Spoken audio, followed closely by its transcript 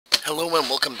Hello and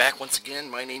welcome back once again.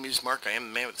 My name is Mark. I am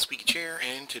the man with the squeaky chair,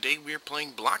 and today we are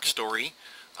playing Block Story.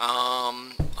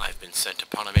 I've been sent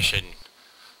upon a mission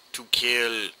to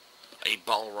kill a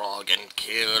Balrog and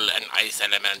kill an ice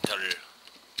elemental.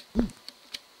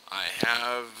 I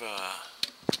have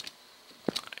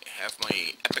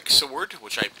my epic sword,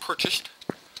 which I purchased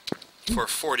for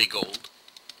 40 gold,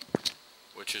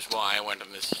 which is why I went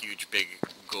on this huge big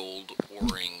gold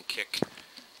oring kick.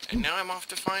 And now I'm off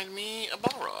to find me a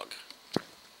Balrog.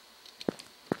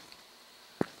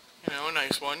 You know, a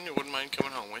nice one you wouldn't mind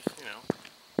coming home with, you know.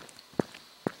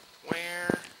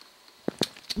 Where?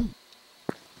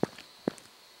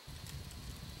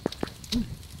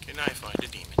 Can I find a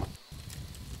demon?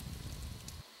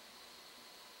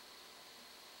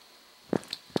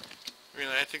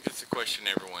 Really, I think that's a question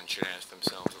everyone should ask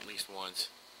themselves at least once.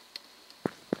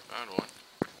 Found one.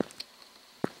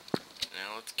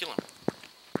 Now let's kill him.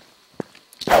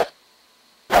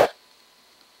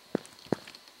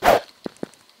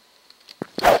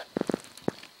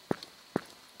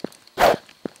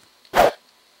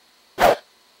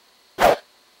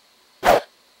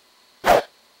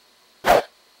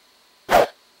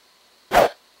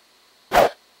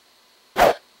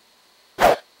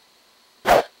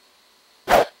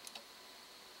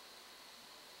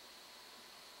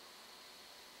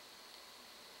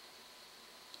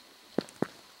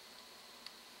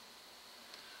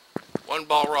 One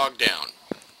Balrog down.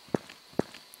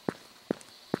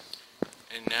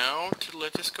 And now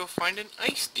let us go find an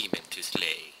ice demon to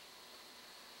slay.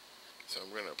 So I'm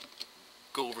gonna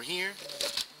go over here.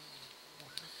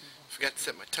 Forgot to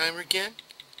set my timer again,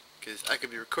 because I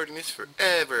could be recording this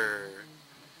forever.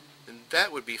 And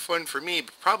that would be fun for me,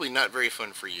 but probably not very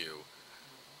fun for you.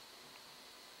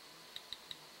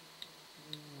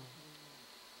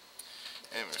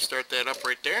 And I'm gonna start that up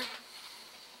right there.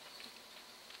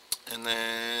 And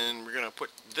then we're going to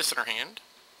put this in our hand.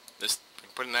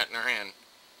 Putting that in our hand.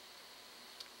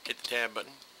 Hit the tab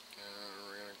button.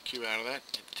 We're going to cue out of that.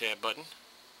 Hit the tab button.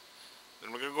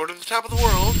 Then we're going to go to the top of the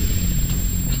world.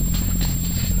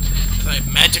 As I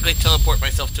magically teleport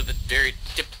myself to the very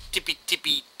tippy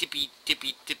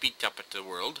top of the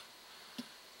world.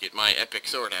 Get my epic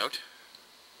sword out.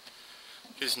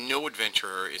 Because no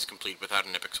adventurer is complete without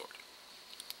an epic sword.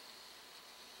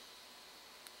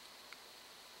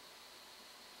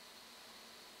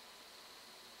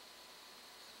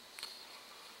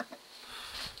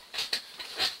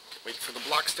 Wait for the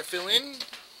blocks to fill in.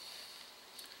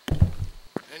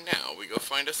 And now we go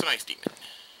find us an ice demon.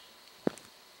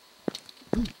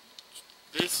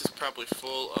 This is probably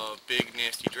full of big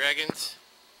nasty dragons.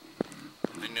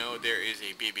 I know there is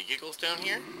a baby Giggles down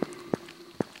here.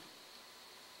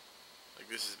 Like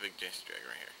this is a big nasty dragon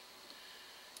right here.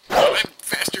 Oh, I'm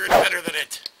faster and better than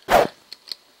it.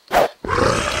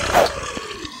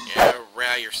 Yeah,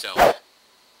 row yourself.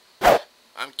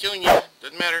 I'm killing you.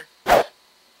 Doesn't matter.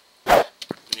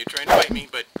 You're trying to fight me,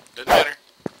 but doesn't matter.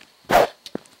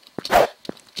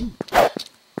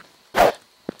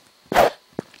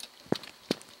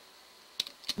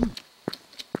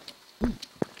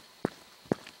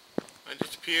 I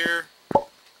disappear.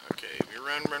 Okay, we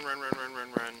run. Run.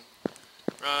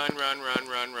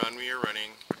 We are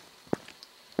running.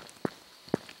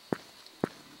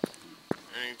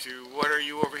 Running to, what are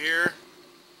you over here?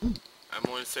 I'm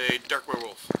going to say dark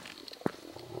werewolf.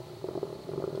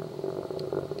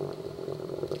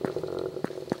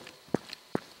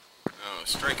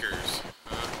 Strikers,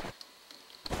 huh?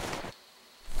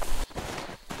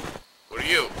 What are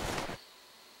you?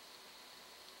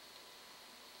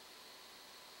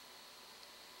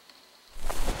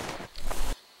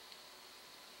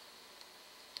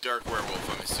 Dark werewolf,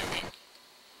 I'm assuming.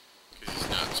 Because he's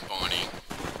not spawning.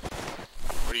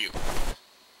 What are you?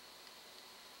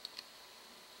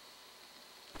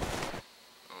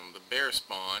 The bear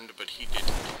spawned, but he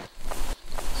didn't.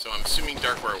 So I'm assuming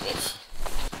dark werewolf.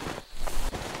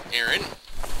 Aaron,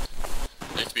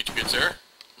 nice to meet you, good sir.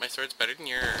 My sword's better than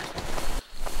yours.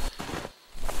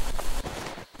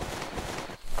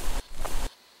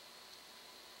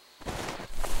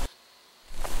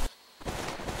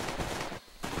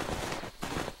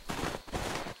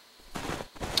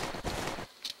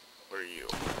 What are you?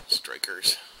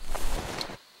 Strikers.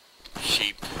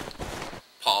 Sheep.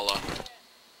 Paula.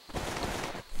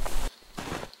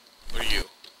 What are you?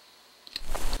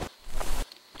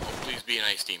 Please be an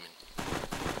ice demon.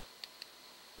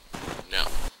 No.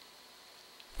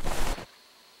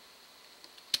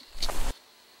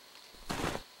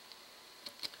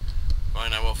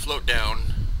 Fine, I will float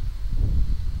down.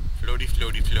 Floaty,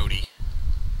 floaty, floaty.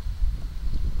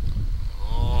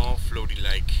 Oh, floaty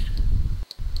like.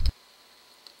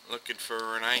 Looking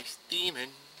for an ice demon.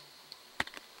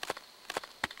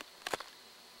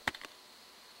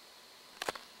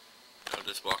 I'll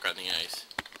just walk on the ice.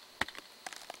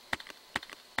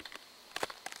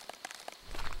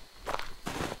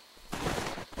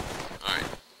 Alright.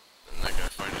 I'm not gonna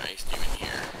find an ice demon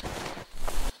here.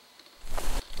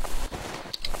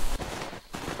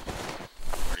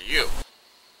 What are you?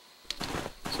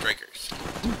 Strikers.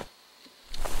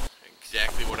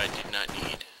 Exactly what I did not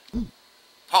need.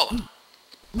 Paula.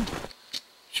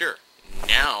 Sure,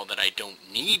 now that I don't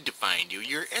need to find you,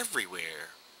 you're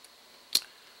everywhere.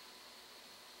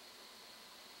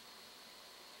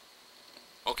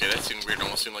 Okay, that seemed weird. It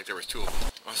almost seemed like there was two of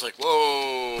them. I was like,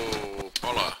 whoa,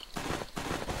 Paula.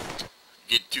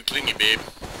 Get too clingy, babe.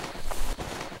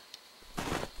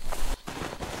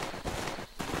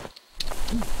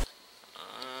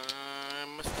 I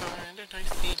must find a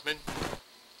nice demon.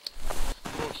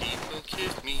 Oh, he will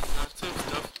kiss me, lots of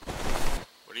stuff.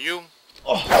 What are you?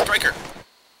 Oh, striker!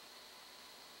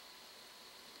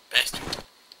 Bastard.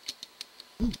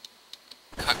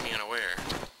 Caught me unaware.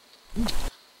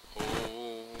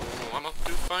 Oh, I'm off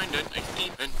to find a nice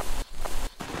demon.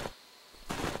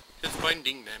 Just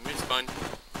finding them is fun.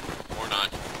 Or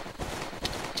not.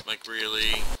 Like,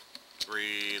 really?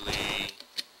 Really?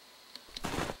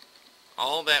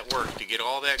 All that work to get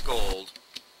all that gold.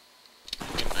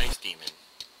 To get a nice demon.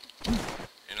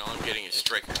 And all I'm getting is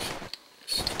strikers.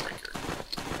 Striker.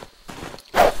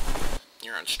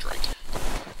 You're on strike.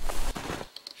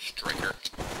 Striker.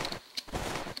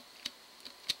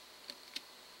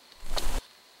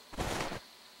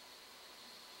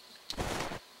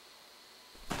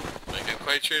 Like, I'm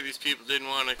quite sure these people didn't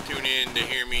want to tune in to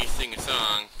hear me sing a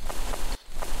song.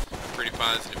 I'm pretty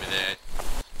positive of that.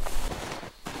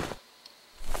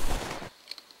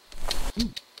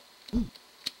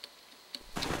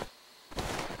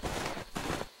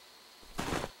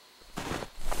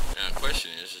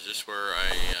 Question is this where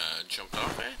I jumped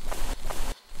off at?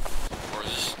 Or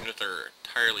is this another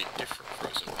entirely different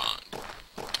frozen pond?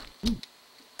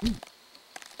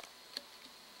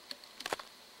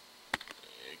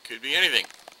 It could be anything.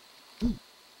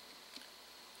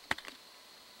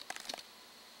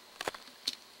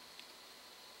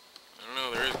 I don't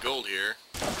know, there is gold here.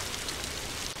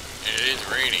 And it is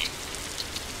raining.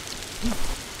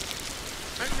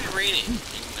 Why is it raining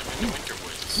in the winter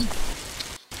woods?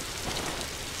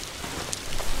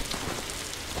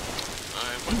 I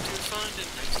want to find a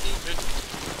nice demon.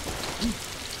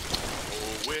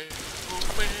 Oh where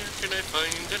can I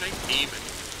find a nice demon?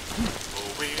 Oh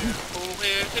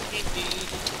where can he be?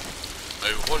 I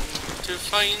want to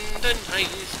find a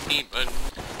nice demon,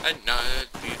 and not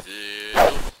these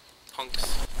little punks.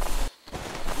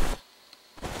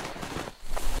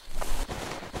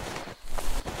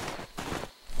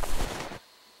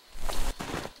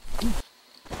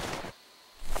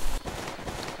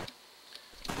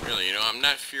 Really, you know, I'm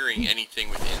not fearing anything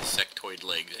with insectoid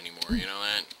legs anymore, you know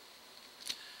that?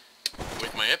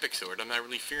 With my epic sword, I'm not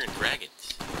really fearing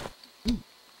dragons.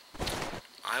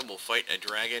 I will fight a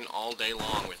dragon all day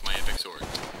long with my epic sword.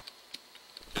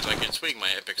 Because I can swing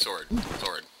my epic sword.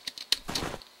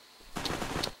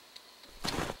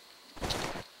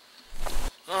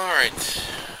 Alright.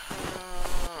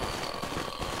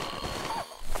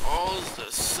 All's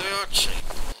the searching.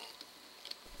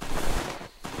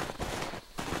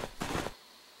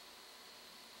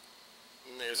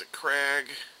 There's a crag.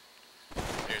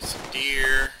 There's some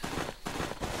deer.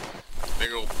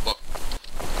 Big old buck.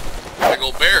 Big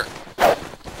old bear.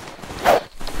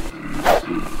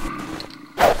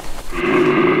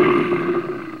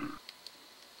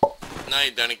 Now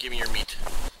you done it. Give me your meat.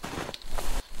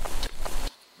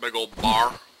 Big old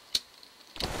bar.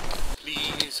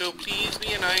 Please, oh please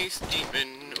be a nice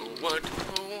demon. Oh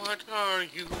what are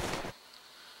you?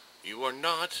 You are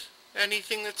not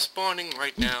anything that's spawning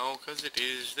right now, because it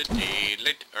is the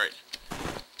daylight. Alright.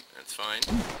 That's fine.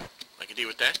 I can deal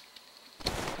with that.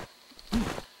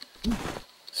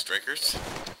 Strikers.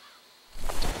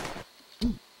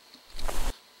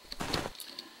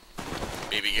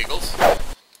 Baby giggles.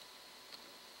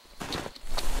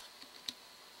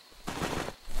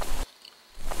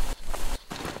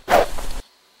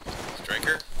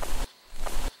 Striker.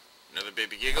 Another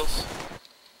baby giggles.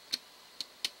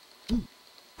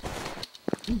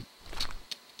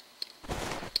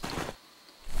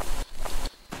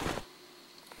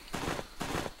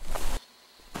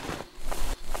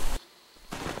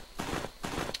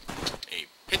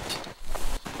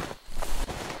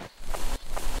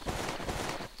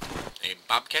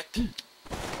 Bobcat,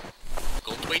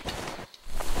 Goldthwait,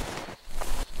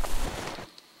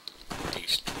 a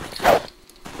striker,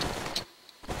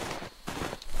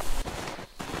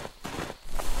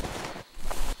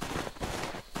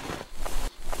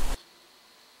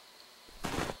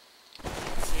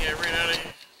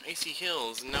 grassy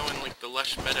hills, and now in like the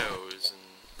lush meadows and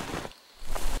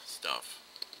stuff.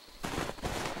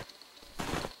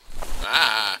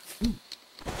 Ah!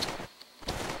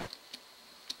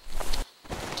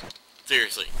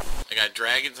 Seriously, I got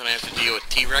dragons and I have to deal with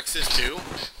T-Rexes too?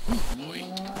 Boy.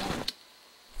 Well,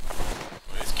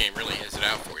 this game really has it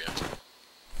out for you.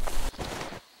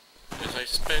 As I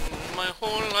spend my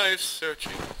whole life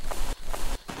searching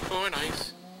for an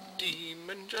ice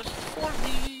demon just for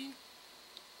me.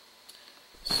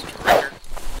 Striker.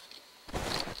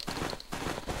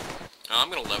 Oh, I'm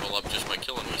gonna level up just by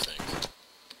killing these things.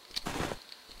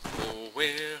 Oh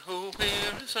where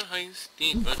is an ice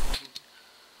demon?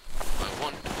 I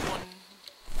want one.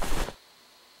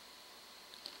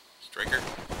 Striker.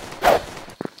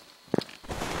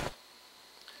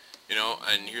 You know,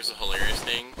 and here's the hilarious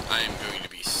thing. I am going to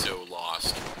be so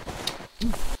lost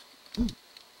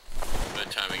by the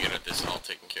time I get this all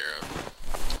taken care of.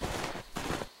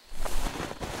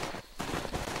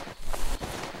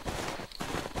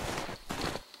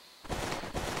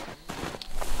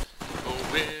 Oh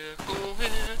where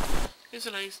is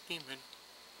an ice demon?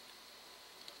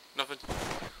 Nothing.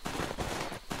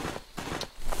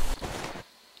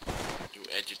 You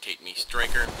agitate me,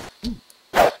 Striker.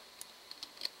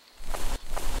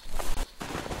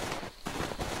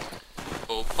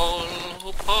 Oh Paul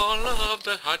of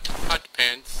the hot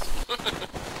pants.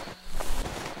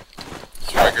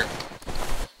 Striker.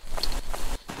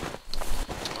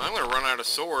 Well, I'm gonna run out of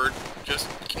sword just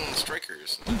killing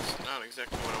strikers. That's not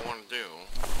exactly what I want to do.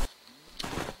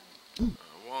 I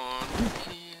want to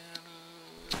kill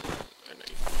a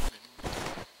nice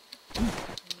demon.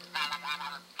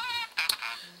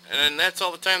 And that's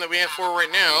all the time that we have for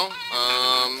right now.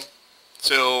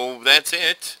 So that's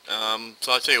it.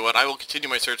 So I'll tell you what, I will continue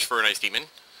my search for an ice demon,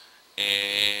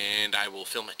 and I will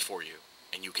film it for you,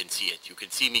 and you can see it. You can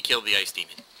see me kill the ice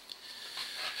demon.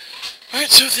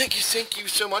 Alright, so thank you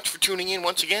so much for tuning in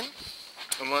once again.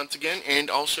 And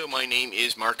also my name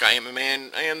is Mark. I am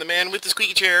the man with the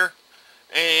squeaky chair,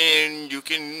 and you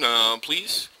can,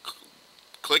 please,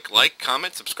 click like,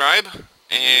 comment, subscribe,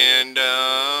 and,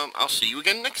 I'll see you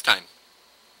again next time.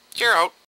 Cheer out.